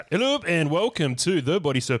Hello and welcome to the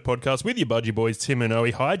Bodysurf podcast with your budgie boys Tim and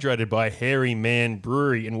Owie, hydrated by Hairy Man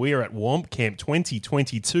Brewery, and we are at Whomp Camp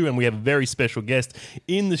 2022, and we have a very special guest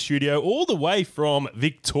in the studio all the way from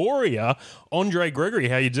Victoria, Andre Gregory.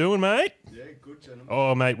 How you doing, mate? Yeah, good, gentlemen.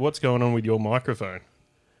 Oh, mate, what's going on with your microphone?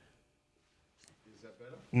 Is that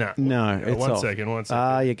better? No. No, it's One off. second. You're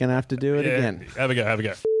going to have to do it again. Have a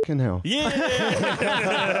go. Fucking hell. Yeah!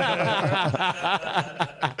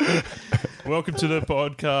 Welcome to the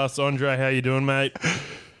podcast, Andre. How you doing, mate?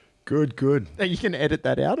 Good. Are you going to edit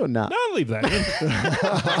that out or not? No, leave that in.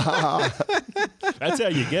 That's how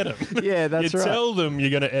you get them. Yeah, that's you right. tell them you're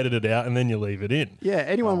going to edit it out and then you leave it in. Yeah,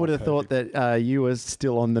 anyone would have thought that you were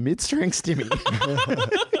still on the mid-strength stimmy.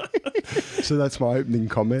 So that's my opening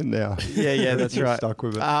comment now. Yeah, that's right. Stuck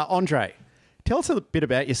with it. Andre, tell us a bit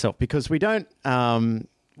about yourself, because we don't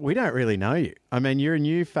really know you. I mean, you're a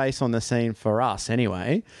new face on the scene for us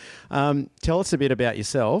anyway. Tell us a bit about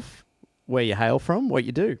yourself, where you hail from, what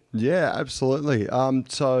you do. Yeah, absolutely.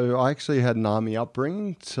 So I actually had an army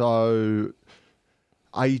upbringing. So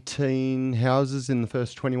 18 houses in the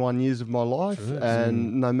first 21 years of my life.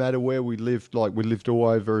 And no matter where we lived, like we lived all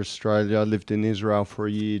over Australia. I lived in Israel for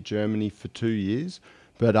a year, Germany for 2 years.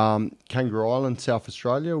 But Kangaroo Island, South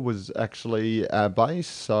Australia was actually our base.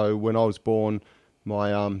 So when I was born,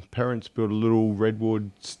 my parents built a little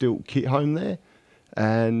redwood stilt kit home there.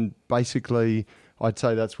 And basically, I'd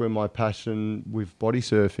say that's where my passion with body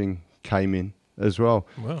surfing came in as well.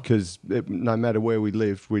 Wow. Because no matter where we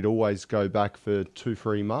lived, we'd always go back for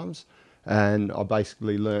 2-3 months. And I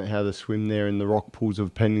basically learnt how to swim there in the rock pools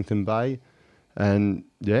of Pennington Bay. And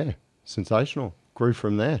yeah, sensational. Grew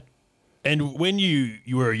from there. And when you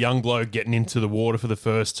were a young bloke getting into the water for the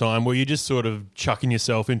first time, were you just sort of chucking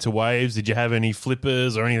yourself into waves? Did you have any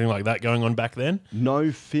flippers or anything like that going on back then?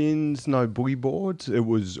 No fins, no boogie boards. It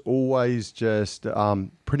was always just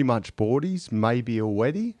pretty much boardies, maybe a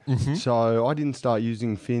wetty. Mm-hmm. So I didn't start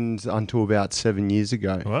using fins until about 7 years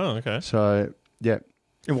ago. Wow, okay. So, yeah.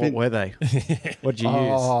 And what were they? What did you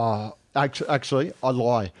use? Actually, I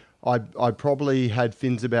lie. I probably had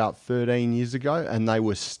fins about 13 years ago, and they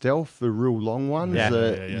were Stealth, the real long ones.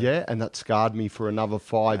 Yeah. And that scarred me for another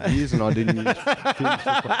 5 years, and I didn't use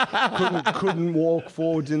fins. Couldn't walk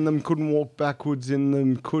forwards in them, couldn't walk backwards in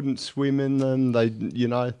them, couldn't swim in them.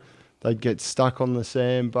 They'd get stuck on the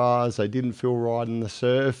sandbars. They didn't feel right in the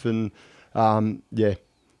surf, and they're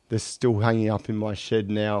still hanging up in my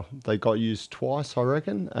shed now. They got used twice, I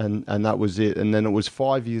reckon, and that was it. And then it was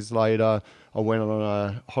 5 years later, I went on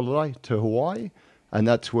a holiday to Hawaii, and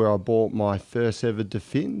that's where I bought my first ever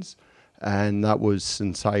fins, and that was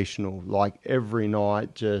sensational. Like every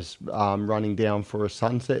night, just running down for a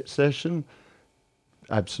sunset session.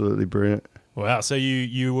 Absolutely brilliant. Wow, so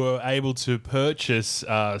you were able to purchase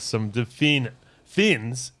some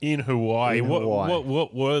fins in Hawaii.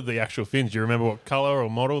 What were the actual fins? Do you remember what colour or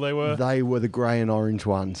model they were? They were the grey and orange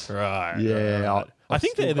ones. Right. Yeah. Right. I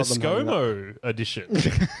think they're the ScoMo edition.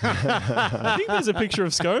 I think there's a picture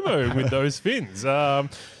of ScoMo with those fins.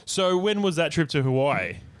 So when was that trip to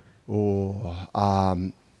Hawaii?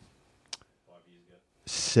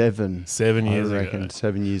 7 years I reckon, ago.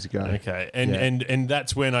 7 years ago. Okay, and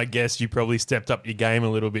that's when I guess you probably stepped up your game a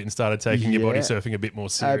little bit and started taking your body surfing a bit more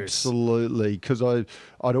serious. Absolutely, because I'd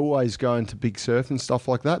always go into big surf and stuff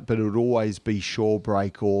like that, but it would always be shore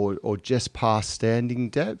break or just past standing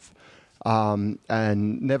depth.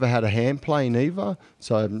 And never had a hand plane either,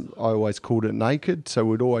 so I always called it naked. So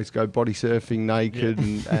we'd always go body surfing naked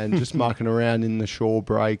and just mucking around in the shore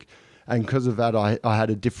break. And because of that, I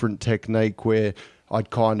had a different technique where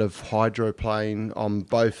I'd kind of hydroplane on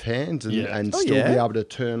both hands and still be able to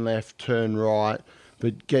turn left, turn right,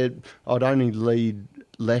 but I'd only lead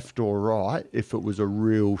left or right if it was a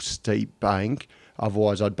real steep bank.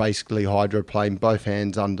 Otherwise, I'd basically hydroplane both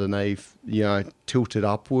hands underneath, tilted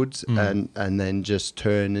upwards and then just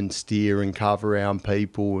turn and steer and carve around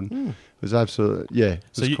people. And it was absolutely, it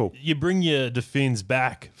was cool. You bring your fins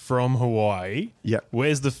back from Hawaii. Yeah.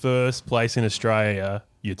 Where's the first place in Australia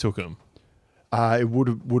you took them? It would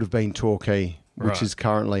have been Torquay, which is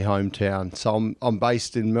currently hometown. So I'm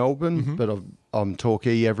based in Melbourne, but I'm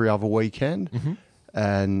Torquay every other weekend.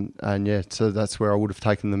 And so that's where I would have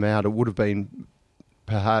taken them out. It would have been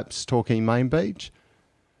perhaps Torquay Main Beach.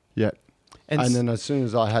 Yeah. And then as soon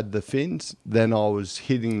as I had the fins, then I was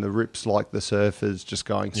hitting the rips like the surfers, just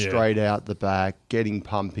going straight out the back, getting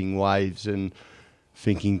pumping waves and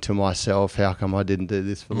thinking to myself, how come I didn't do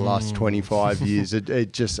this for the last 25 years?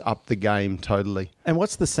 It just upped the game totally. And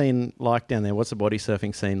what's the scene like down there? What's the body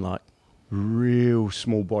surfing scene like? real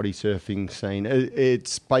small body surfing scene.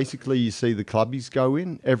 It's basically, you see the clubbies go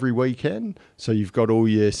in every weekend. So you've got all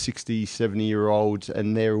your 60, 70-year-olds,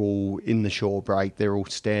 and they're all in the shore break. They're all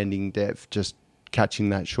standing depth, just catching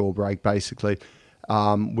that shore break, basically.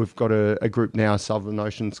 We've got a group now, Southern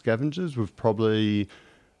Ocean Scavengers, with probably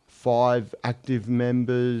 5 active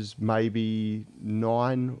members, maybe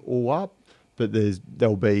 9 all up. But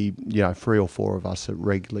there'll be 3 or 4 of us that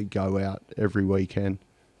regularly go out every weekend.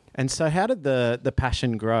 And so how did the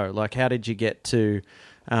passion grow? Like, how did you get to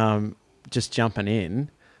just jumping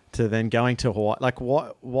in to then going to Hawaii? Like,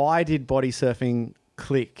 why did body surfing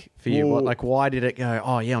click for you? Well, why did it go,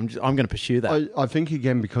 oh, yeah, I'm going to pursue that? I think,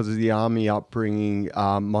 again, because of the army upbringing,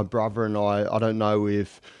 my brother and I don't know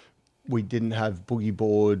if we didn't have boogie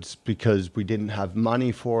boards because we didn't have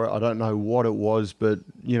money for it. I don't know what it was, but,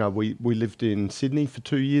 we lived in Sydney for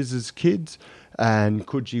 2 years as kids, and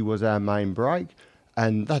Coogee was our main break.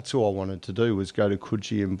 And that's all I wanted to do, was go to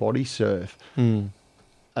Coogee and body surf. And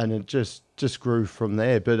it just grew from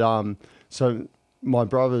there. But so my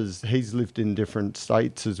brother's, he's lived in different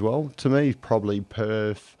states as well. To me, probably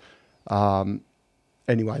Perth.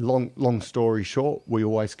 Anyway, long story short, we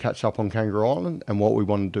always catch up on Kangaroo Island, and what we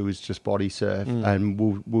want to do is just body surf. And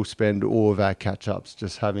we'll spend all of our catch-ups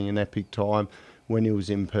just having an epic time. When he was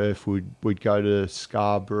in Perth, we'd go to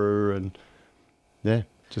Scarborough and,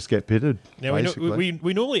 just get pitted. Now, we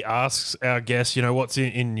normally ask our guests, what's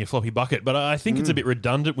in your floppy bucket, but I think it's a bit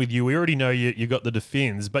redundant with you. We already know you got the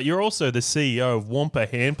Defins, but you're also the CEO of Whompa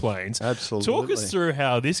Handplanes. Absolutely. Talk us through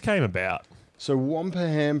how this came about. So Whompa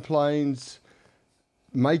Handplanes,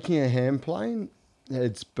 making a handplane,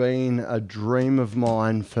 it's been a dream of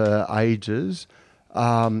mine for ages.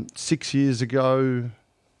 6 years ago,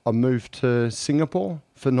 I moved to Singapore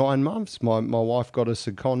for 9 months. My wife got a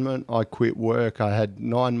secondment. I quit work. I had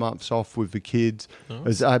 9 months off with the kids. Nice. It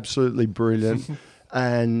was absolutely brilliant.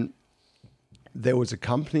 And there was a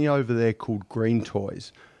company over there called Green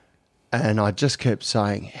Toys. And I just kept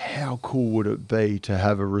saying, how cool would it be to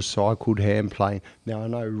have a recycled handplane? Now, I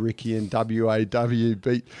know Ricky and WAW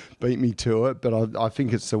beat me to it, but I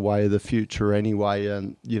think it's the way of the future anyway.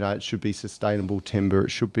 And, it should be sustainable timber. It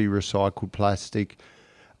should be recycled plastic.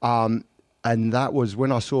 And that was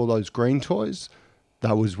when I saw those Green Toys.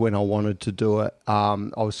 That was when I wanted to do it. I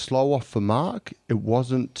was slow off the mark. It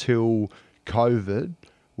wasn't till COVID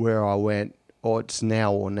where I went, oh, it's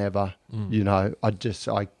now or never.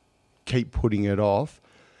 I keep putting it off.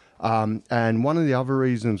 And one of the other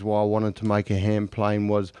reasons why I wanted to make a handplane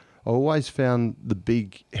was I always found the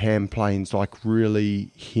big handplanes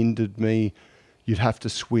really hindered me. You'd have to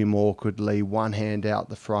swim awkwardly, one hand out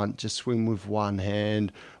the front, just swim with one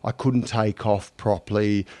hand. I couldn't take off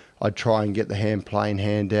properly. I'd try and get the handplane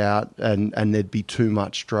hand out and there'd be too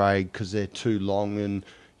much drag because they're too long. And,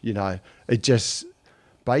 it just,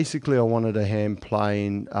 basically I wanted a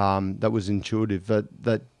handplane that was intuitive,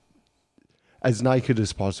 that as naked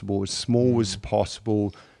as possible, as small as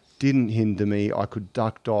possible, didn't hinder me. I could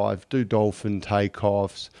duck dive, do dolphin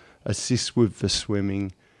takeoffs, assist with the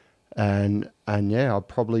swimming. And I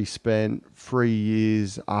probably spent 3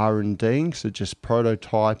 years R&Ding, so just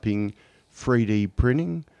prototyping, 3D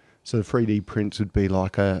printing. So the 3D prints would be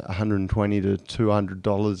like $120 to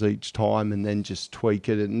 $200 each time, and then just tweak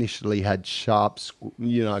it. It initially had sharp,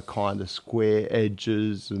 kind of square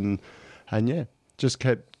edges, and just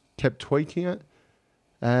kept tweaking it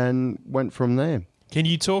and went from there. Can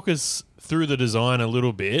you talk us through the design a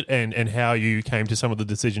little bit and how you came to some of the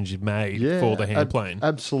decisions you've made for the handplane?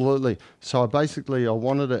 Absolutely. So I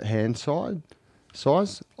wanted it hand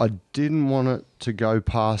size. I didn't want it to go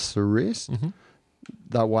past the wrist. Mm-hmm.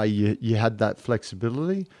 That way you had that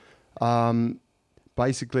flexibility.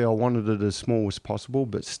 Basically, I wanted it as small as possible,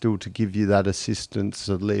 but still to give you that assistance,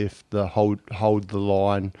 the lift, the hold the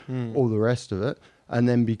line, all the rest of it. And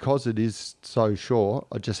then because it is so short,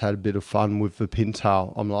 I just had a bit of fun with the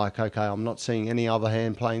pintail. I'm like, okay, I'm not seeing any other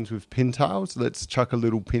handplanes with pintails. Let's chuck a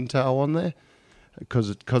little pintail on there.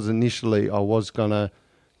 Because initially I was going to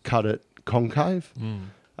cut it concave.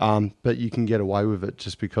 But you can get away with it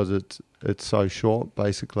just because it's so short,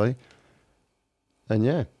 basically.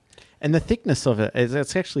 And And the thickness of it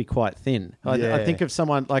it's actually quite thin. I think of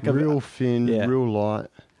someone like a real thin, real light.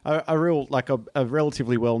 A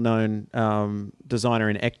relatively well-known designer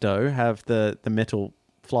in Ecto have the metal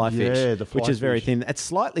fly fish, which is very thin. It's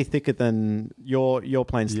slightly thicker than your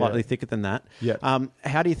plane's slightly thicker than that. Yeah.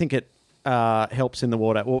 How do you think it helps in the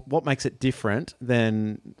water? Well, what makes it different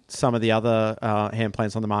than some of the other hand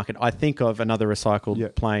planes on the market? I think of another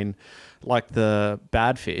recycled plane like the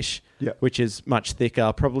Badfish, which is much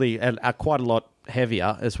thicker, probably quite a lot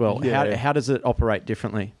heavier as well. How does it operate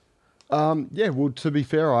differently? Yeah, well, to be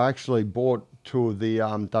fair, I actually bought two of the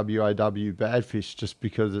WAW Badfish just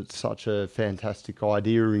because it's such a fantastic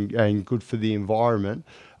idea and good for the environment.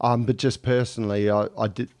 But just personally, I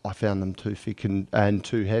found them too thick and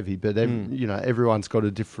too heavy. But everyone's got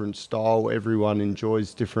a different style. Everyone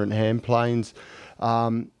enjoys different hand planes.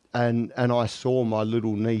 And I saw my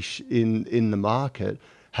little niche in the market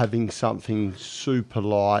having something super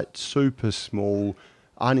light, super small,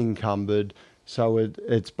 unencumbered. So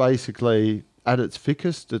it's basically, at its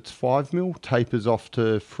thickest, it's 5mm, tapers off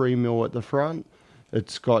to 3mm at the front.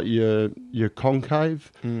 It's got your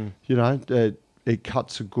concave, it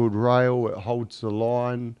cuts a good rail, it holds the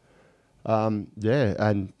line. And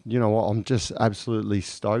you know what, I'm just absolutely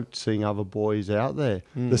stoked seeing other boys out there.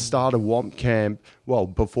 The start of Whomp Camp, well,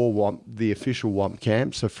 before the official Whomp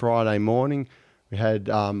Camp, so Friday morning, we had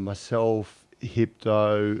myself,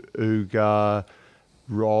 Hypto, Uga,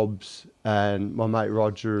 Robs, and my mate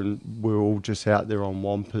Roger, and we were all just out there on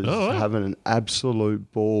Whompers having an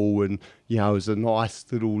absolute ball. And, it was a nice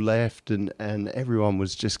little left, and everyone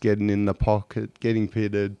was just getting in the pocket, getting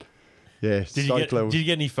pitted. Yeah, did you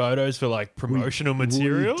get any photos for like promotional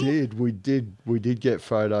material? We did get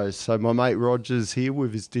photos. So my mate Roger's here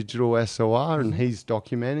with his digital SOR, and he's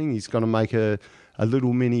documenting. He's going to make a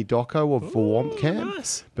little mini doco for Whomp Camp,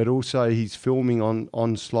 nice. But also he's filming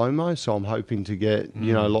on slow-mo, so I'm hoping to get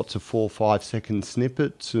lots of 4 or 5 second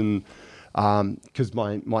snippets, and because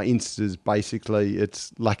my Insta's basically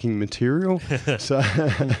it's lacking material. So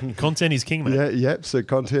content is king, mate. Yep. So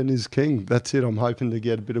content is king. That's it. I'm hoping to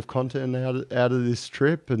get a bit of content out of this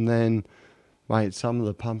trip, and then, mate, some of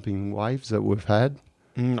the pumping waves that we've had.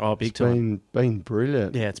 Big time. Been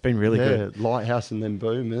brilliant. Yeah, it's been really good. Lighthouse and then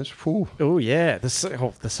boomers. Oh yeah,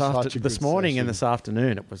 this morning and this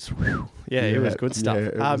afternoon it was. It was good stuff. Yeah,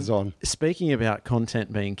 it was on. Speaking about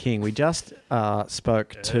content being king, we just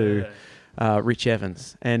spoke to Rich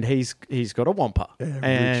Evans, and he's got a Whompa. Yeah,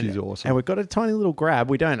 and, Rich is awesome. And we've got a tiny little grab.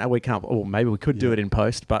 We can't. Or maybe we could do it in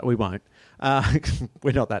post, but we won't.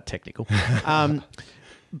 We're not that technical.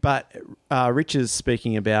 But Rich is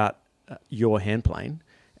speaking about your hand plane,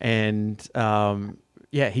 and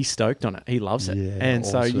he's stoked on it. He loves it. Yeah, and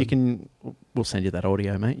awesome. So we'll send you that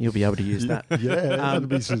audio, mate. You'll be able to use that. That'd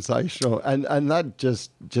be sensational. And that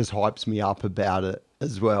just hypes me up about it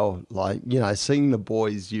as well. Like, seeing the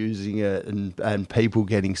boys using it and people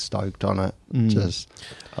getting stoked on it. I don't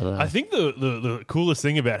know. I think the coolest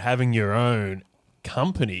thing about having your own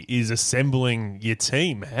company is assembling your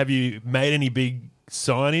team. Have you made any big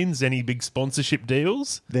sign-ins, any big sponsorship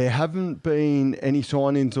deals? There haven't been any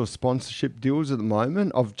sign-ins or sponsorship deals at the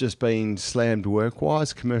moment. I've just been slammed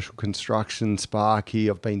work-wise, commercial construction, Sparky.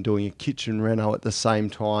 I've been doing a kitchen reno at the same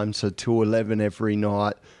time, so till 11 every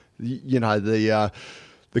night. The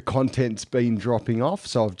content's been dropping off,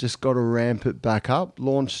 so I've just got to ramp it back up.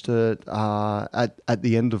 Launched it at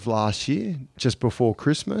the end of last year, just before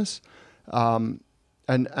Christmas.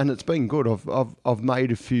 And it's been good. I've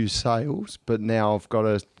made a few sales, but now I've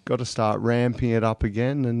got to start ramping it up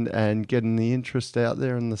again and getting the interest out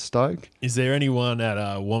there and the stoke. Is there anyone at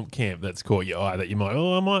Whomp Camp that's caught your eye that you might?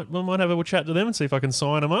 I might have a chat to them and see if I can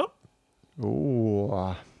sign them up.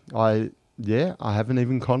 Oh, I haven't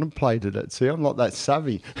even contemplated it. See, I'm not that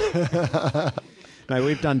savvy. No,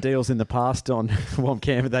 we've done deals in the past on Whomp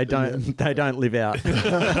Camp, but they don't live out.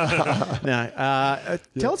 No,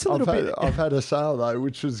 tell us a little bit. I've had a sale though,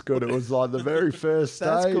 which was good. It was like the very first day.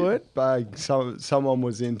 That's good. Bang, someone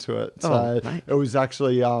was into it. So it was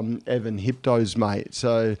actually Evan Hypto's mate.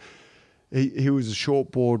 So he was a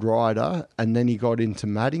shortboard rider, and then he got into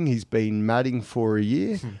matting. He's been matting for a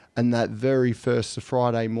year, and that very first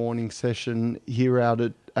Friday morning session here out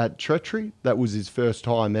at Treachery, that was his first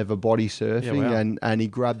time ever body surfing, and he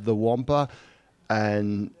grabbed the Whompa,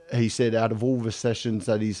 and he said out of all the sessions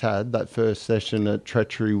that he's had, that first session at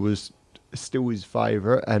Treachery was still his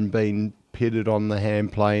favourite, and been pitted on the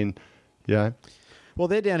hand plane. Well,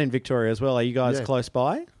 they're down in Victoria as well. Are you guys close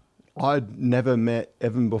by? I'd never met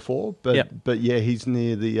Evan before, but he's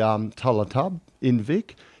near the Tulla in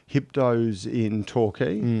Vic. Hypto's in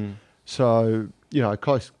Torquay. So,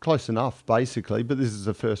 close enough, basically. But this is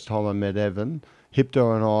the first time I met Evan.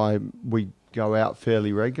 Hypto and we go out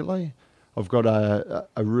fairly regularly. I've got a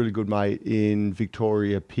really good mate in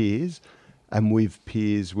Victoria, Piers. And with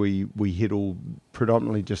Piers, we hit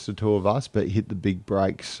predominantly just the two of us, but hit the big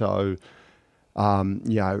breaks. So,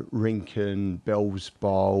 Rinken, Bell's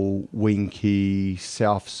Bowl, Winky,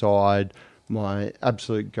 Southside. My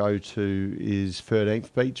absolute go-to is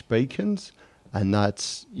 13th Beach Beacons, and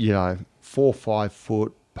that's, 4 or 5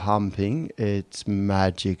 foot pumping. It's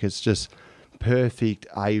magic. It's just perfect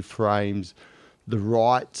A-frames. The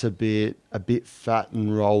right's a bit fat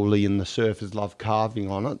and rolly, and the surfers love carving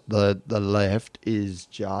on it. The left is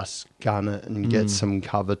just gun it and get some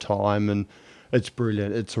cover time, and it's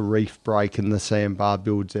brilliant. It's a reef break, and the sandbar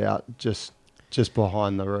builds out just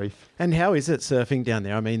behind the reef. And how is it surfing down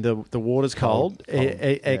there? I mean, the water's cold.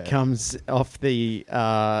 It comes off the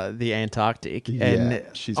Antarctic. And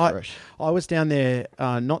she's fresh. I was down there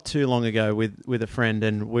not too long ago with a friend,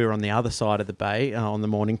 and we were on the other side of the bay, on the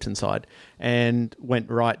Mornington side, and went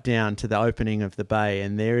right down to the opening of the bay,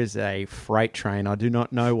 and there is a freight train. I do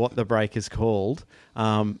not know what the break is called,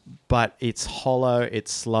 but it's hollow,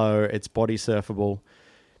 it's slow, it's body surfable.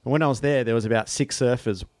 And when I was there was about 6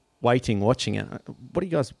 surfers watching it. What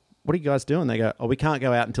are you guys doing? They go, we can't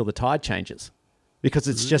go out until the tide changes, because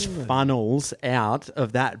it's just funnels out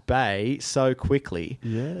of that bay so quickly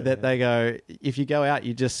that they go, if you go out,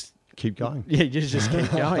 you just keep going. Yeah, you just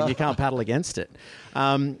keep going. You can't paddle against it.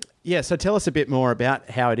 So tell us a bit more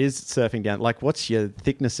about how it is surfing down. Like, what's your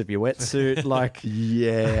thickness of your wetsuit? Like,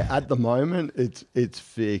 at the moment it's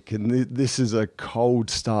thick, and this is a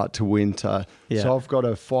cold start to winter. Yeah. So I've got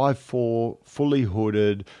a 5'4", fully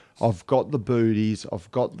hooded. I've got the booties,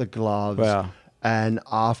 I've got the gloves. Wow. And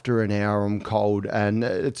after an hour, I'm cold. And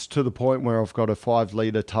it's to the point where I've got a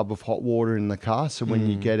 5-litre tub of hot water in the car. So when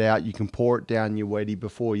you get out, you can pour it down your weddy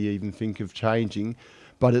before you even think of changing.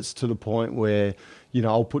 But it's to the point where,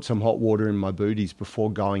 I'll put some hot water in my booties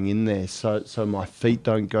before going in there so my feet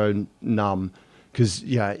don't go numb. Because,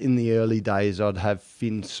 in the early days, I'd have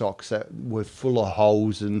thin socks that were full of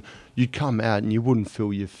holes, and you'd come out and you wouldn't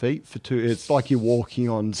feel your feet for two. It's like you're walking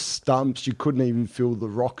on stumps. You couldn't even feel the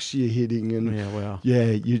rocks you're hitting. And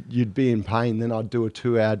you'd be in pain. Then I'd do a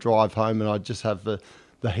 2-hour drive home, and I'd just have the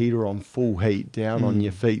heater on full heat down on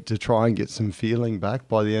your feet to try and get some feeling back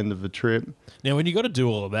by the end of the trip. Now, when you got to do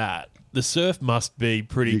all of that, the surf must be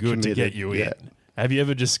pretty good to get you in. Have you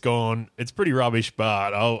ever just gone, it's pretty rubbish,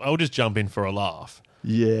 but I'll just jump in for a laugh?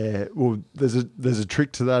 Yeah, well, there's a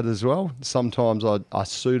trick to that as well. Sometimes I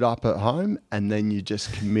suit up at home, and then you're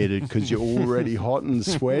just committed because you're already hot and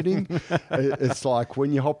sweating. It's like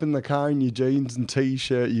when you hop in the car in your jeans and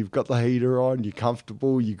T-shirt, you've got the heater on, you're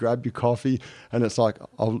comfortable, you grab your coffee, and it's like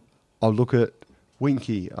I'll look at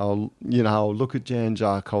Winky, I'll look at Jan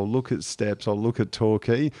Jack, I'll look at Steps, I'll look at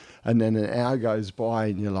Torquay, and then an hour goes by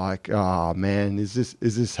and you're like, oh man, is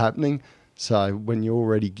this happening? So when you're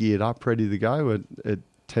already geared up, ready to go, it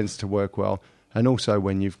tends to work well. And also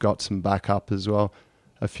when you've got some backup as well,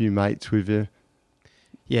 a few mates with you.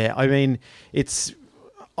 Yeah, I mean,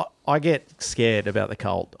 I get scared about the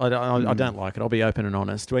cold. I don't like it. I'll be open and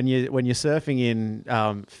honest. When you're surfing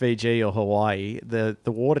in Fiji or Hawaii, the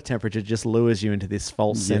water temperature just lures you into this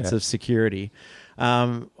false sense of security.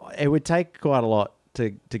 It would take quite a lot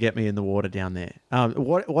to get me in the water down there.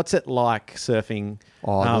 What's it like surfing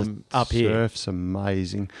up here? Surf's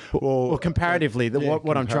amazing. Well, comparatively,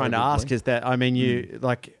 what I'm trying to ask is that, I mean, you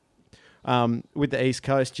like. With the East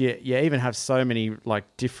Coast, you even have so many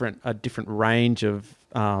different range of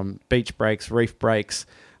beach breaks, reef breaks.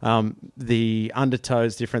 The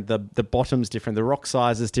undertow's different, the bottom's different, the rock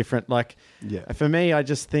size is different. For me, I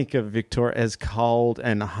just think of Victoria as cold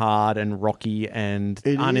and hard and rocky and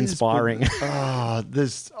uninspiring.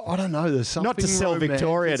 There's something not to sell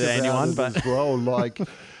Victoria to anyone, but as well,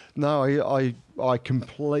 no, I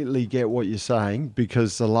completely get what you're saying,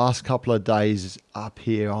 because the last couple of days up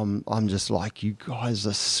here, I'm just like, you guys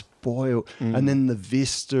are spoiled. And then the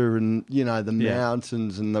vista and, the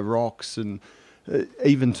mountains and the rocks, and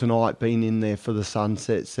even tonight being in there for the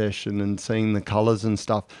sunset session and seeing the colours and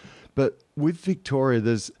stuff. But with Victoria,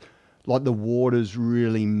 there's the water's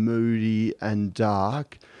really moody and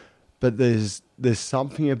dark, but there's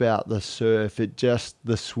something about the surf.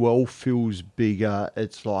 The swell feels bigger.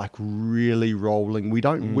 It's really rolling. We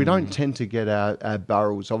don't tend to get our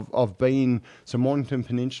barrels. I've been Mornington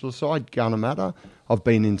Peninsula side, Gunnamatta. I've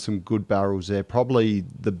been in some good barrels there. Probably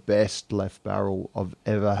the best left barrel I've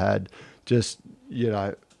ever had. Just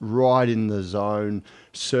right in the zone.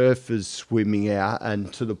 Surfers swimming out,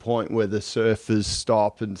 and to the point where the surfers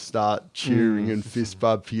stop and start cheering and fist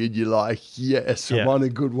bump you, and you're like, yes, I won a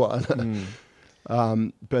good one.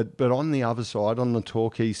 But on the other side, on the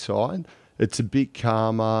Torquay side, it's a bit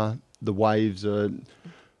calmer. The waves are,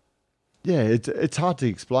 it's hard to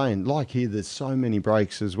explain. Like here, there's so many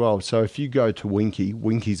breaks as well. So if you go to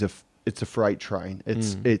Winky's it's a freight train.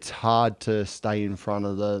 It's hard to stay in front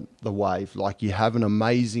of the wave. You have an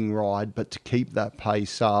amazing ride, but to keep that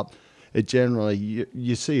pace up, it generally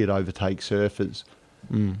you see it overtake surfers.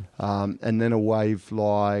 And then a wave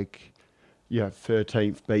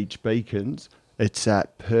 13th Beach Beacons, it's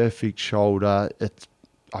that perfect shoulder.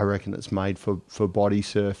 I reckon it's made for body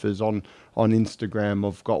surfers. On Instagram,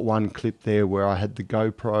 I've got one clip there where I had the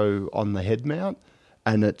GoPro on the head mount,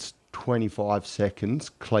 and it's 25 seconds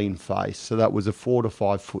clean face. So that was a 4 to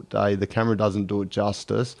 5 foot day. The camera doesn't do it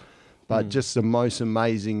justice, but just the most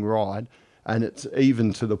amazing ride. And it's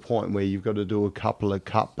even to the point where you've got to do a couple of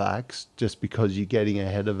cutbacks just because you're getting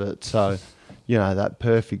ahead of it. So, that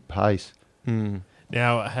perfect pace.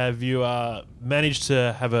 Now, have you managed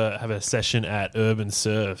to have a session at Urban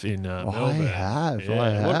Surf in Melbourne? I have.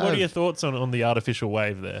 What are your thoughts on the artificial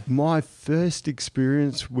wave there? My first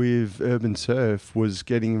experience with Urban Surf was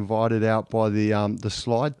getting invited out by the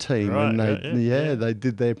slide team, Right, and they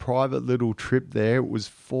did their private little trip there. It was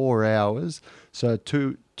 4 hours, so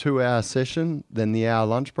two-hour session, then the hour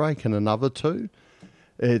lunch break, and another 2.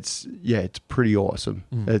 It's pretty awesome.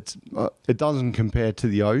 It doesn't compare to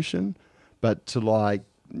the ocean, but to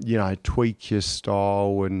tweak your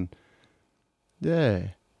style and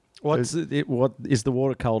What is the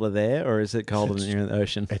water colder there, or is it colder than in the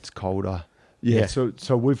ocean? It's colder. Yeah.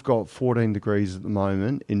 So we've got 14 degrees at the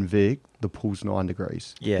moment in Vic. The pool's 9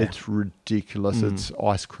 degrees. Yeah. It's ridiculous. It's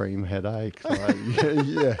ice cream headache. I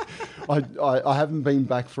haven't been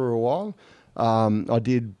back for a while. I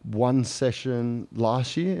did one session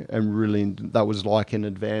last year, and really that was like an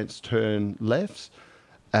advanced turn lefts.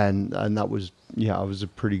 And that was it was a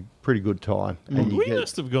pretty good time. And We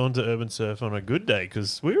must have gone to Urban Surf on a good day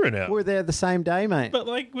because we were in our... We were there the same day, mate. But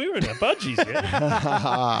we were in our budgies,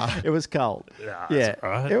 yeah. It was cold. That's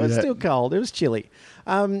right. It was still cold. It was chilly.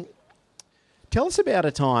 Tell us about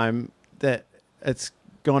a time that it's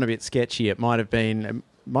gone a bit sketchy. It might have been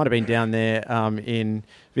down there in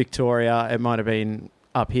Victoria. It might have been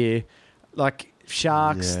up here, like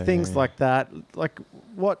sharks, things like that. Like,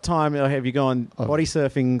 what time have you gone? Body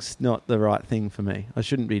surfing's not the right thing for me. I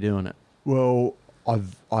shouldn't be doing it. Well,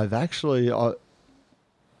 I've actually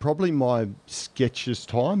probably my sketchiest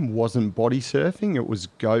time wasn't body surfing, it was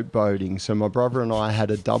goat boating. So my brother and I had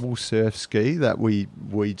a double surf ski that we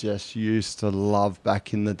just used to love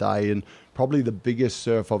back in the day, and probably the biggest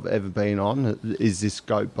surf I've ever been on is this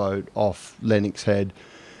goat boat off Lennox Head.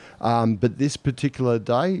 But this particular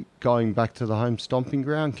day, going back to the home stomping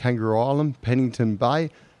ground, Kangaroo Island, Pennington Bay,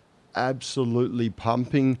 absolutely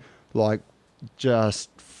pumping, like just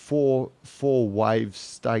four waves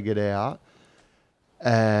staggered out.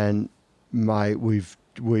 And, mate, we've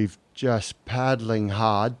just paddling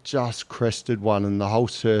hard, just crested one, and the whole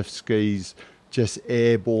surf ski's just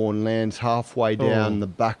airborne, lands halfway down the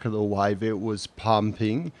back of the wave. It was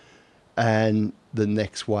pumping, and the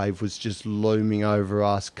next wave was just looming over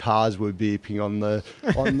us. Cars were beeping on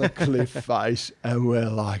the cliff face, and we're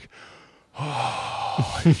like,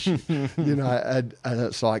 and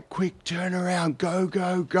it's like, quick, turn around, go,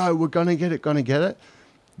 we're gonna get it.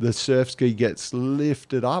 The surf ski gets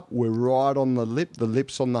lifted up. We're right on the lip. The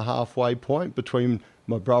lip's on the halfway point between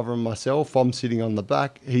my brother and myself. I'm sitting on the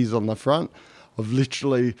back. He's on the front.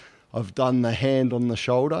 I've done the hand on the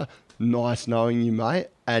shoulder. Nice knowing you, mate.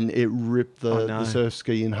 And it ripped the surf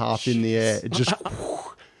ski in half in the air. It just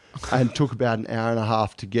and took about an hour and a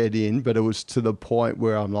half to get in, but it was to the point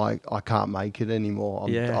where I'm like, I can't make it anymore.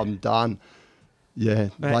 I'm done. Yeah,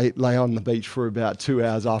 lay on the beach for about 2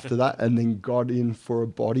 hours after that, and then got in for a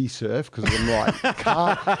body surf because I'm like,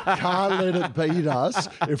 can't let it beat us.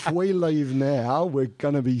 If we leave now, we're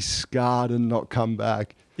going to be scarred and not come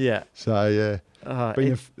back. Yeah. So, yeah,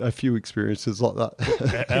 been a few experiences like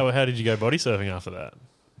that. How did you go body surfing after that?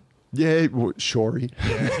 Yeah, shory.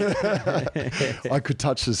 I could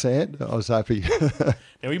touch the sand. I was happy.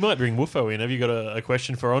 Now, we might bring Woofo in. Have you got a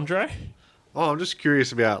question for Andre? Oh, I'm just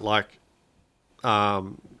curious about,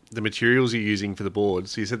 the materials you're using for the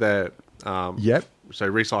boards. So you said that... Yep. So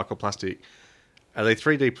recycled plastic. Are they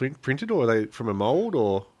 3D printed, or are they from a mould,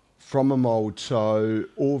 or...? From a mould. So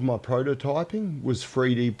all of my prototyping was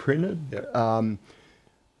 3D printed. Yep.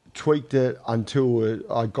 Tweaked it until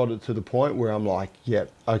I got it to the point where I'm like,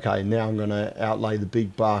 yep, okay, now I'm going to outlay the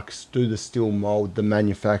big bucks, do the steel mould, the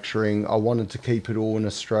manufacturing. I wanted to keep it all in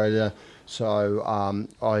Australia. So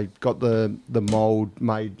I got the mould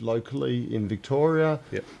made locally in Victoria.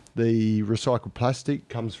 Yep. The recycled plastic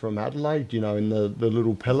comes from Adelaide, in the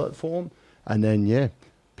little pellet form. And then,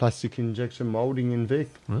 plastic injection moulding in Vic.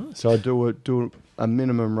 Nice. So I do a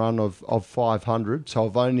minimum run of 500. So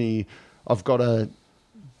I've got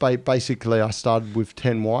basically I started with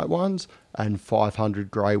 10 white ones and 500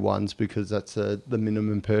 grey ones because that's the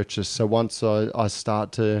minimum purchase. So once I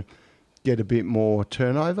start to get a bit more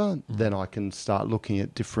turnover, then I can start looking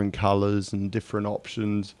at different colours and different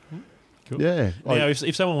options. Cool. Yeah. Now,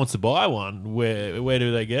 if someone wants to buy one, where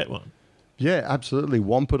do they get one? Yeah, absolutely.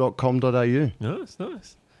 Whompa.com.au. Nice.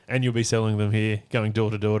 And you'll be selling them here, going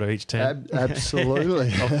door to door to each tent.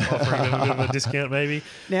 Absolutely. Offering them a bit of a discount, maybe.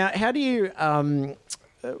 Now, how do you?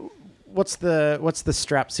 What's the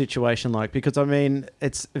strap situation like? Because I mean,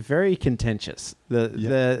 it's very contentious.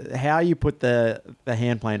 The how you put the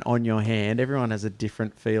hand plane on your hand. Everyone has a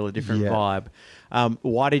different feel, a different vibe.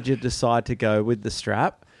 Why did you decide to go with the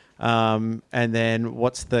strap? And then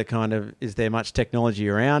what's the kind of? Is there much technology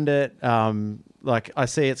around it? Like I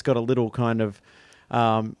see, it's got a little kind of.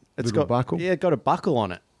 It's got buckle. Yeah, got a buckle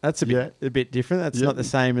on it. That's a bit different. That's not the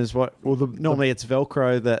same as what. Well, normally it's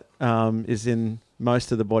Velcro that is in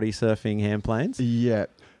most of the body surfing hand planes. Yeah.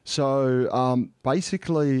 So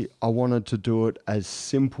basically, I wanted to do it as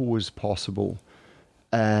simple as possible,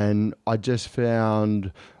 and I just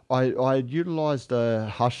found I utilised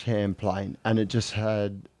a Hush hand plane, and it just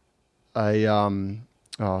had a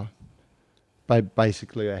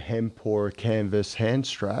basically a hemp or a canvas hand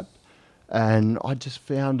strap. And I just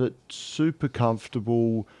found it super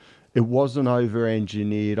comfortable. It wasn't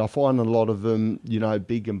over-engineered. I find a lot of them,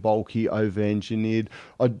 big and bulky, over-engineered.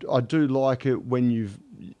 I do like it when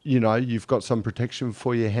you've got some protection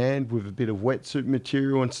for your hand with a bit of wetsuit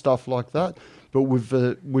material and stuff like that. But with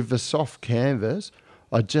the soft canvas,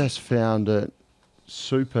 I just found it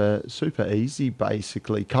super easy,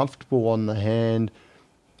 basically comfortable on the hand.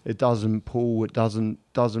 It doesn't pull. It doesn't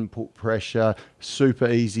put pressure. Super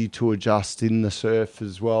easy to adjust in the surf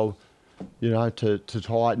as well, to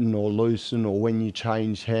tighten or loosen or when you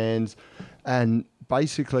change hands. And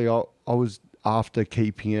basically, I was after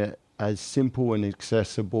keeping it as simple and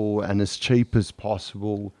accessible and as cheap as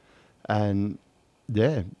possible, and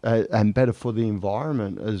and better for the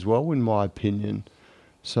environment as well, in my opinion.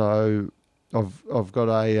 So I've got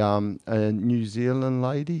a New Zealand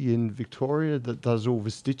lady in Victoria that does all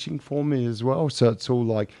the stitching for me as well. So it's all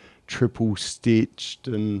like triple stitched,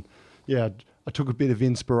 and I took a bit of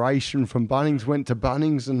inspiration from Bunnings. Went to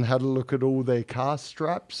Bunnings and had a look at all their cast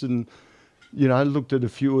straps, and looked at a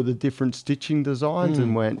few of the different stitching designs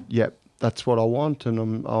and went, yep, that's what I want,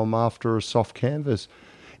 and I'm after a soft canvas.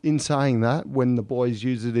 In saying that, when the boys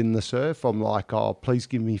use it in the surf, I'm like, oh, please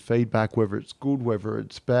give me feedback, whether it's good, whether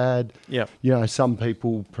it's bad. Yeah. Some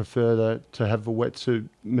people prefer to have the wetsuit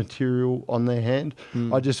material on their hand.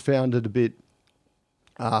 I just found it a bit,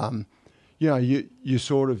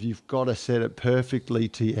 you've got to set it perfectly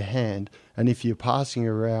to your hand. And if you're passing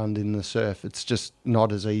around in the surf, it's just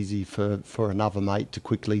not as easy for another mate to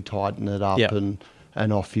quickly tighten it up and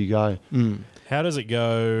off you go. How does it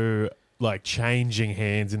go? Like changing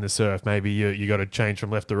hands in the surf, maybe you got to change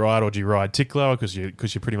from left to right, or do you ride tickler because you're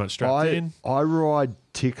pretty much strapped in? I ride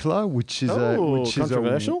tickler, which is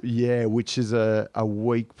controversial. Which is a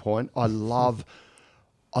weak point. I love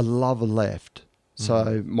a left,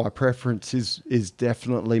 so my preference is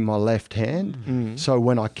definitely my left hand. So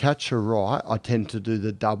when I catch a right, I tend to do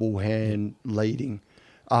the double hand leading.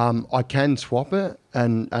 I can swap it,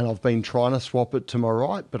 and I've been trying to swap it to my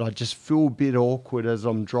right, but I just feel a bit awkward as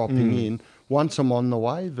I'm dropping in. Once I'm on the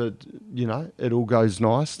wave, it all goes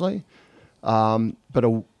nicely. But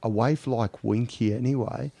a wave like Winky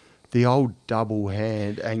anyway, the old double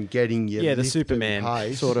hand and getting your the Superman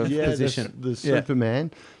pace, sort of position. The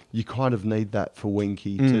Superman, you kind of need that for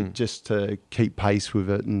Winky to keep pace with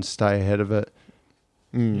it and stay ahead of it.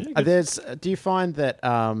 Do you find that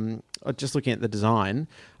just looking at the design,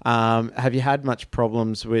 have you had much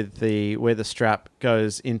problems with where the strap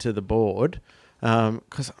goes into the board?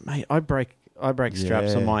 Because mate, I break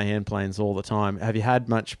straps on my hand planes all the time. Have you had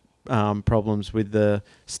much problems with the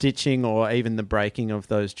stitching or even the breaking of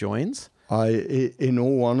those joins? In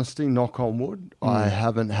all honesty, knock on wood, I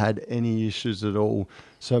haven't had any issues at all.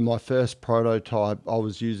 So my first prototype I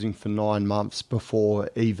was using for 9 months before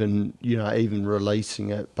even releasing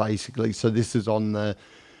it, basically. So this is on the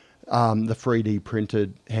 3D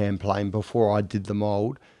printed hand plane before I did the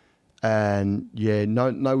mold, and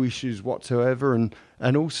no issues whatsoever.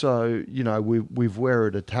 And also, with where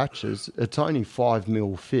it attaches, it's only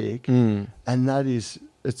 5mm thick, and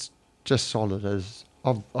it's just solid as.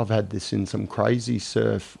 I've had this in some crazy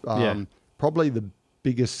surf. Probably the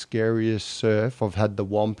biggest, scariest surf I've had the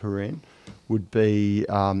Whompa in would be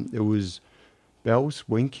it was Bell's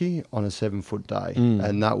Winky on a 7-foot day,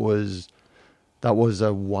 and that was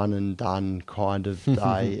a one and done kind of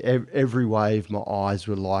day. Every wave, my eyes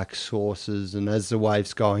were like saucers, and as the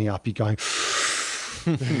wave's going up, you're going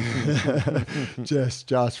just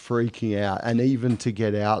freaking out. And even to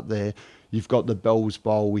get out there, you've got the Bell's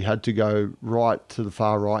Bowl. We had to go right to the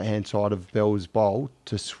far right-hand side of Bell's Bowl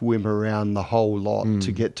to swim around the whole lot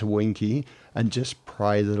to get to Winky and just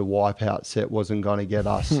pray that a wipeout set wasn't going to get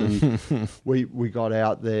us. And we got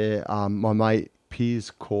out there. My mate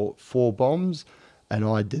Piers caught 4 bombs, and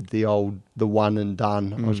I did the one and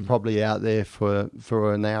done. I was probably out there for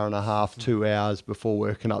an hour and a half, 2 hours before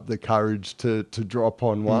working up the courage to drop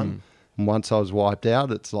on one. And once I was wiped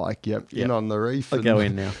out, it's like, in on the reef. I'll go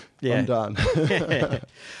in now. Yeah. I'm done.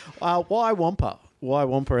 Why Whompa? Why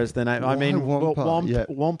Whompa is the name? I mean,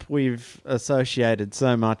 Whomp we've associated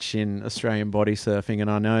so much in Australian body surfing,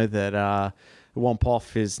 and I know that Whomp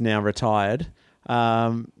Off is now retired.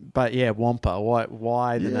 But yeah, Whompa.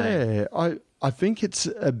 Why the name? Yeah, I think it's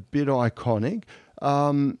a bit iconic.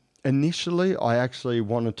 Initially, I actually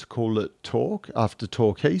wanted to call it Torque after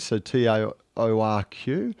Torquay, so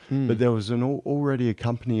TAORQ, but there was already a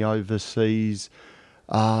company overseas.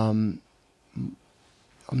 I'm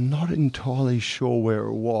not entirely sure where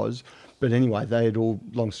it was, but anyway,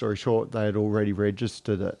 long story short, they had already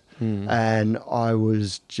registered it. And I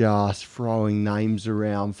was just throwing names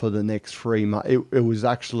around for the next 3 months. It was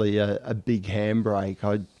actually a big handbrake.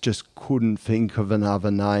 I just couldn't think of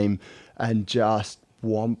another name, and just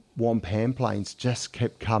Whomp Handplanes just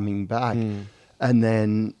kept coming back. And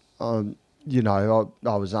then, I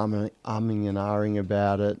was umming and ahhing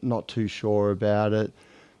about it, not too sure about it.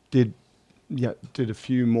 Did a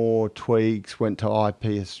few more tweaks, went to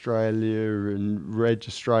IP Australia and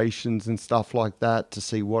registrations and stuff like that to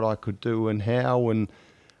see what I could do and how, and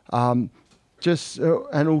and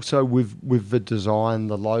also with the design,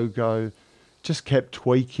 the logo, just kept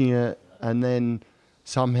tweaking it, and then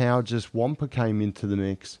somehow just Whompa came into the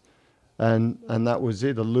mix, and that was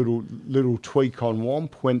it. A little tweak on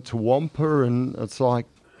Whomp went to Whompa, and it's like,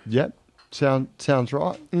 sounds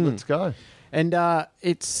right. Let's go. And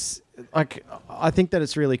it's like, I think that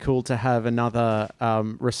it's really cool to have another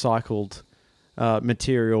recycled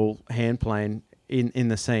material hand plane in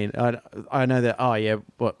the scene. I know that,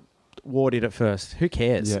 War did it first. Who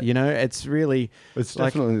cares? Yeah. It's really... It's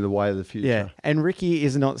definitely the way of the future. Yeah, and Ricky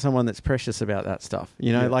is not someone that's precious about that stuff.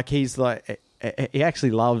 He's like... He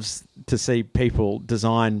actually loves to see people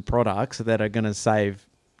design products that are going to save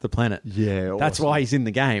the planet. Yeah, awesome. That's why he's in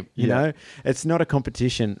the game. You know, it's not a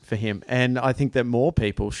competition for him, and I think that more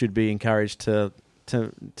people should be encouraged to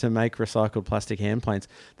make recycled plastic hand planes.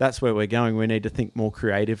 That's where we're going. We need to think more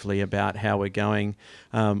creatively about how we're going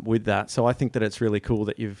with that. So I think that it's really cool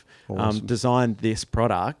that you've designed this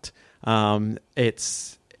product.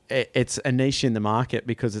 It's a niche in the market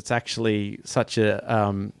because it's actually such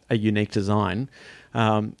a unique design.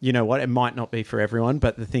 You know what? It might not be for everyone,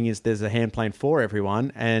 but the thing is, there's a hand plane for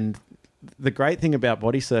everyone. And the great thing about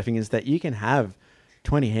body surfing is that you can have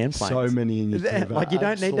 20 hand planes. So many in your Kiva. Like, you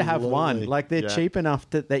don't need to have one. Like, they're cheap enough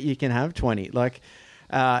that you can have 20. Like,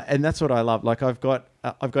 and that's what I love. Like, I've got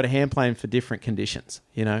a hand plane for different conditions,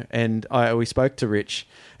 and we spoke to Rich,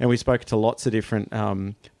 and we spoke to lots of different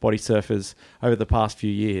body surfers over the past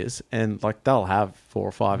few years, and like, they'll have 4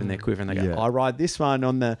 or 5 in their quiver, and they go, I ride this one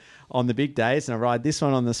on the big days, and I ride this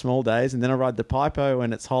one on the small days, and then I ride the Pipo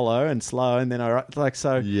when it's hollow and slow, and then I ride, like,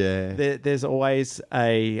 so there's always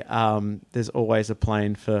a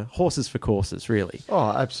plane for horses for courses, really. Oh,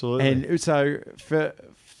 absolutely. And so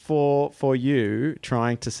for you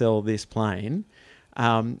trying to sell this plane,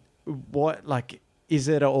 is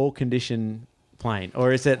it an all condition plane,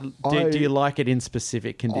 or is it? Do you like it in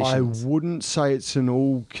specific conditions? I wouldn't say it's an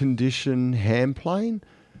all condition hand plane.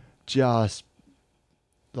 Just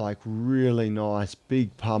like really nice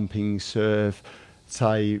big pumping surf,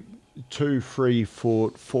 say 2-3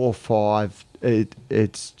 foot, 4-5.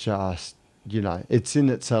 It's just it's in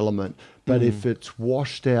its element. But if it's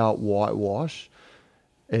washed out whitewash,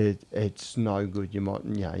 it's no good. You might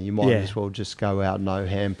as well just go out no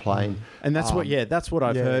hand plane. And that's what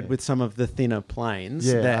I've heard with some of the thinner planes.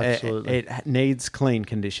 Yeah, that absolutely. It needs clean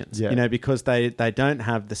conditions. Yeah. Because they don't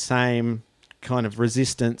have the same kind of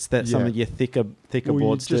resistance that some of your thicker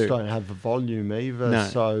boards do. You just don't have the volume either, No.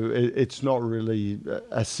 so it's not really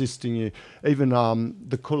assisting you. Even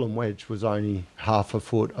the Cullen wedge was only half a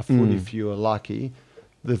foot if you were lucky.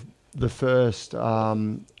 The first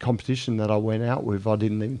competition that I went out with, I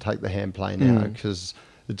didn't even take the hand plane out because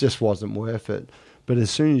it just wasn't worth it. But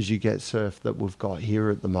as soon as you get surf that we've got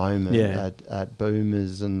here at the moment at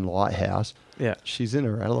Boomers and Lighthouse, she's in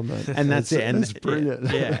her element. And that's it. And it's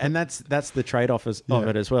brilliant. And that's the trade-off of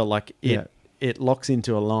it as well. Like, it locks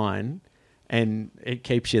into a line and it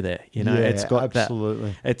keeps you there. It's got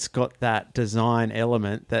absolutely. It's got that design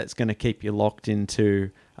element that's going to keep you locked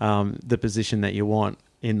into the position that you want.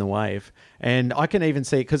 in the wave. And I can even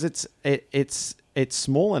see, because it's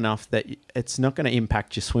small enough that it's not going to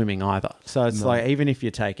impact your swimming either. So it's like, even if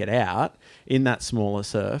you take it out in that smaller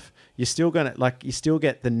surf, you're still going to, you still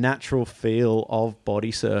get the natural feel of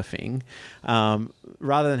body surfing,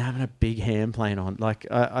 rather than having a big hand plane on.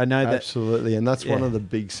 I know that. Absolutely. And that's one of the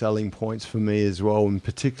big selling points for me as well. And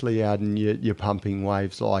particularly out in your pumping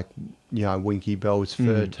waves, like, Winky Bell's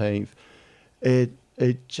 13th,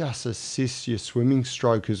 it just assists your swimming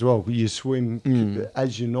stroke as well. You swim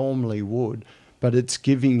as you normally would, but it's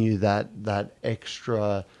giving you that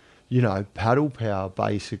extra, paddle power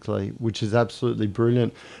basically, which is absolutely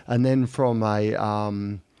brilliant. And then from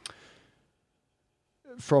a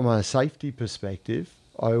safety perspective,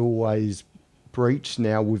 I always breach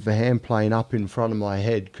now with the hand plane up in front of my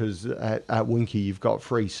head, because at Winky you've got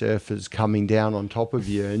three surfers coming down on top of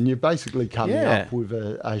you, and you're basically coming up with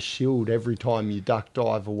a shield every time you duck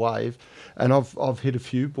dive a wave. And I've hit a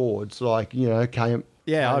few boards, came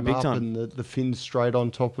big up time. and the fin's straight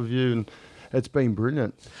on top of you, and it's been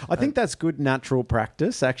brilliant. I think that's good natural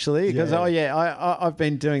practice, actually, because I've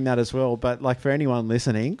been doing that as well. But for anyone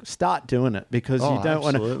listening, start doing it, because you don't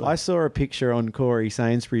want to. I saw a picture on Corey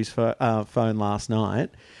Sainsbury's phone last night,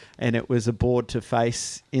 and it was a board to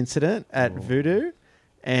face incident at Voodoo,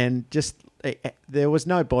 and just there was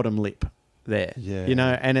no bottom lip there.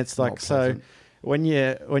 Yeah, and it's so when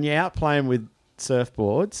you're out playing with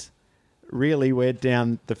surfboards, really we're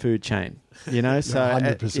down the food chain, so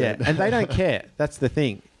 100%. and they don't care. That's the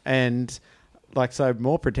thing. And so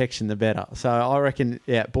more protection the better. So I reckon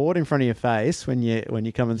board in front of your face when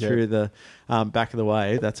you're coming through the back of the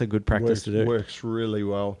wave, that's a good practice to do. Works really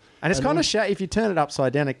well. And it's kind of if you turn it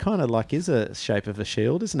upside down, it kind of is a shape of a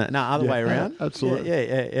shield, isn't it? No, other way around. Absolutely.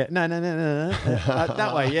 Yeah. No.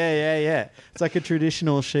 That way. Yeah. It's like a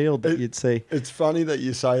traditional shield that you'd see. It's funny that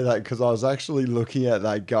you say that, because I was actually looking at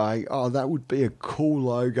that going, that would be a cool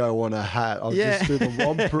logo on a hat. I'll just do the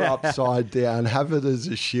Whompa upside down, have it as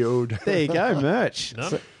a shield. There you go, merch.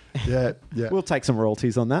 Yeah. We'll take some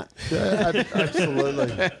royalties on that. Yeah,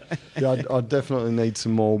 absolutely. I definitely need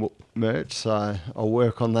some more merch, so I'll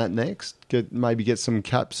work on that next. Maybe get some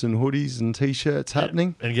caps and hoodies and t-shirts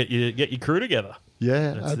happening, and get your crew together.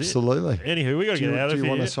 Yeah, That's absolutely. Anywho, we got to get out of here. Do you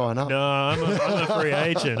want to sign up? No, I'm a free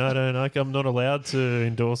agent. I'm not allowed to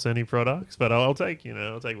endorse any products, but I'll take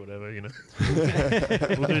whatever.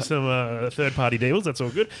 We'll do some third-party deals. That's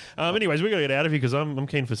all good. Anyways, we got to get out of here because I'm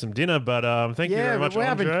keen for some dinner. But thank you very much,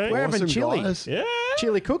 Andre. We're having chili. Guys. Yeah,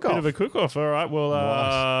 chili cook-off. Bit of a cook-off. All right. Well,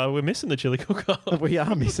 nice. We're missing the chili cook-off. We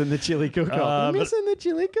are missing the chili cook-off. We're missing the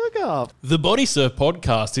chili cook-off. The Bodysurf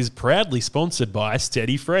podcast is proudly sponsored by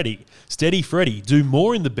Steady Freddy. Steady Freddy, do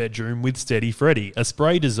more in the bedroom with Steady Freddy, a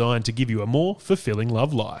spray designed to give you a more fulfilling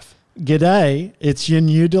love life. G'day, it's your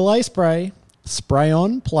new delay spray. Spray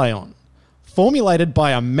on, play on. Formulated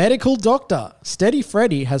by a medical doctor, Steady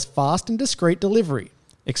Freddy has fast and discreet delivery.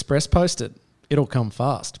 Express posted. It'll come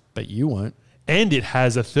fast, but you won't. And it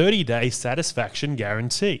has a 30-day satisfaction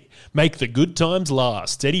guarantee. Make the good times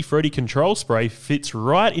last. Steady Freddy Control Spray fits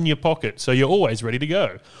right in your pocket, so you're always ready to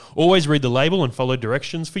go. Always read the label and follow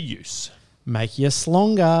directions for use. Make your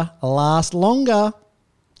slonga last longer.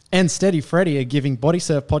 And Steady Freddy are giving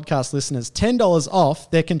Bodysurf podcast listeners $10 off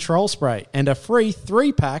their control spray and a free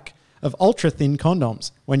 3-pack of ultra-thin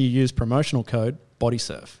condoms when you use promotional code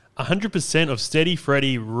BODYSURF. 100% of Steady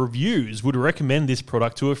Freddy reviews would recommend this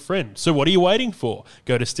product to a friend. So what are you waiting for?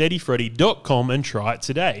 Go to steadyfreddy.com and try it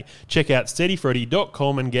today. Check out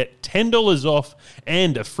steadyfreddy.com and get $10 off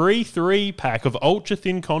and a free 3-pack of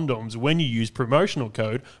ultra-thin condoms when you use promotional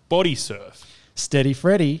code BODYSURF. Steady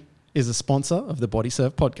Freddy is a sponsor of the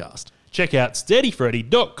Bodysurf podcast. Check out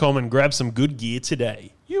steadyfreddy.com and grab some good gear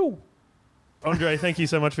today. Andre, thank you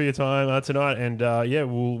so much for your time tonight, and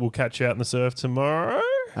we'll catch you out in the surf tomorrow.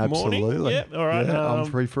 Absolutely. Morning. Yeah, all right. Yeah, I'm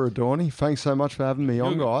free for a Dawny. Thanks so much for having me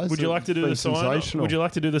on, guys. Would you like to do the sign off? Would you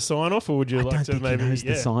like to do the sign off, or would you like to maybe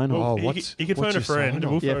the sign off? You could phone a friend.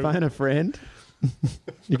 Phone a friend.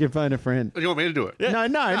 You can phone a friend. You want me to do it? Yeah.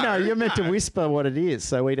 No. You're meant to whisper what it is,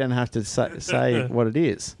 so we don't have to say what it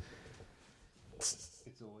is.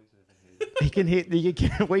 He can hear.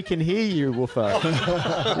 We can hear you,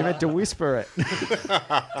 Woofo. You're meant to whisper it.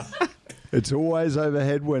 It's always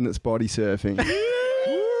overhead when it's body surfing.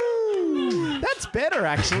 That's better,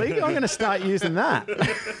 actually. I'm going to start using that.